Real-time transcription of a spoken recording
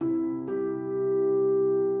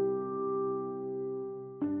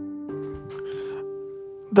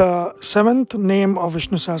The seventh name of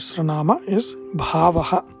Vishnu Sahasranama is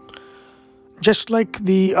Bhavaha. Just like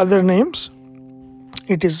the other names,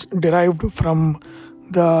 it is derived from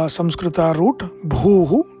the Samskrita root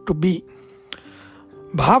Bhuhu, to be.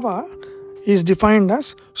 Bhava is defined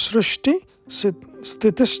as Srishti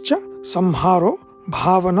Stitischa Samharo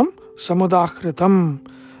Bhavanam Samudahritam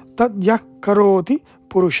Tadyah Karoti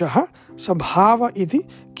Purushaha Sabhava iti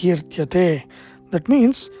Kirtyate. That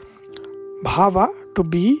means Bhava, to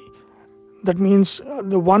be, that means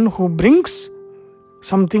the one who brings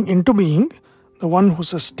something into being, the one who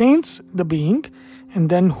sustains the being, and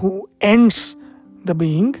then who ends the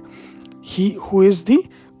being, he who is the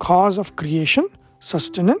cause of creation,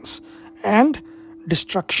 sustenance and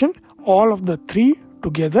destruction, all of the three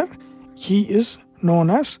together, he is known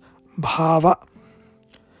as Bhava.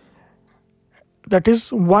 That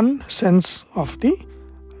is one sense of the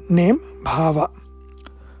name Bhava.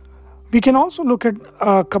 We can also look at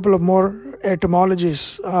a couple of more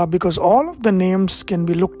etymologies because all of the names can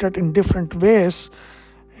be looked at in different ways,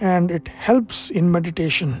 and it helps in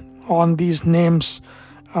meditation on these names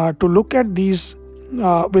to look at these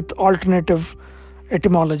with alternative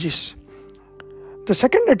etymologies. The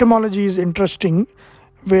second etymology is interesting,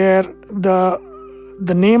 where the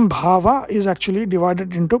name Bhava is actually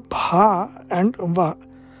divided into Bha and Va.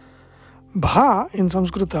 Bha in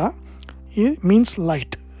Sanskrita means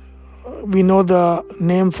light. We know the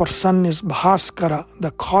name for sun is Bhaskara, the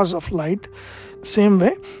cause of light. Same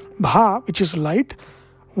way, Bha, which is light,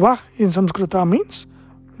 Va in Sanskrita means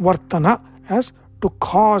Vartana, as to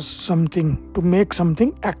cause something, to make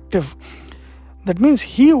something active. That means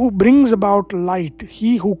he who brings about light,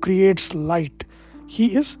 he who creates light,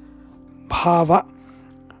 he is Bhava.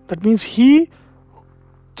 That means he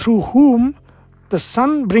through whom the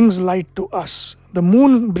sun brings light to us, the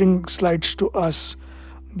moon brings lights to us,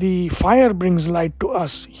 the fire brings light to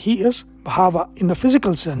us. He is Bhava in the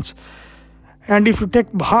physical sense. And if you take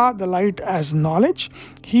Bha, the light, as knowledge,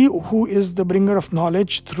 he who is the bringer of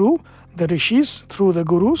knowledge through the rishis, through the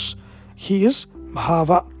gurus, he is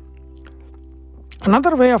Bhava.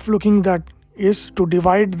 Another way of looking that is to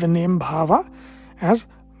divide the name Bhava as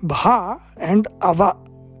Bha and Ava.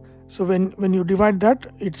 So when you divide that,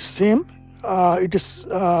 it's same. It is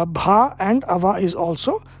Bha and Ava is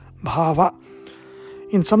also Bhava.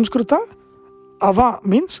 In Samskrita, Ava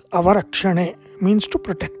means Avarakshane, means to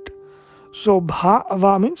protect. So Bha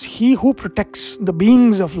Ava means he who protects the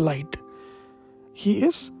beings of light. He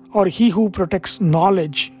is, or he who protects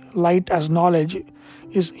knowledge, light as knowledge,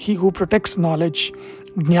 is he who protects knowledge.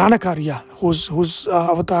 Jnanakarya, whose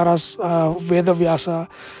avatars, Vedavyasa,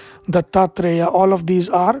 Dattatreya, all of these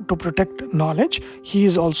are to protect knowledge. He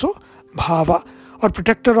is also Bhava, or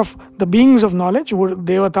protector of the beings of knowledge.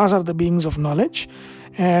 Devatas are the beings of knowledge.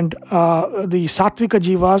 And the Sattvika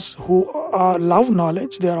Jivas who love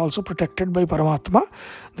knowledge, they are also protected by Paramatma.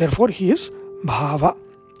 Therefore, he is Bhava.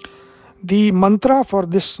 The mantra for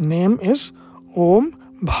this name is Om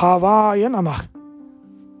Bhavaya Namah.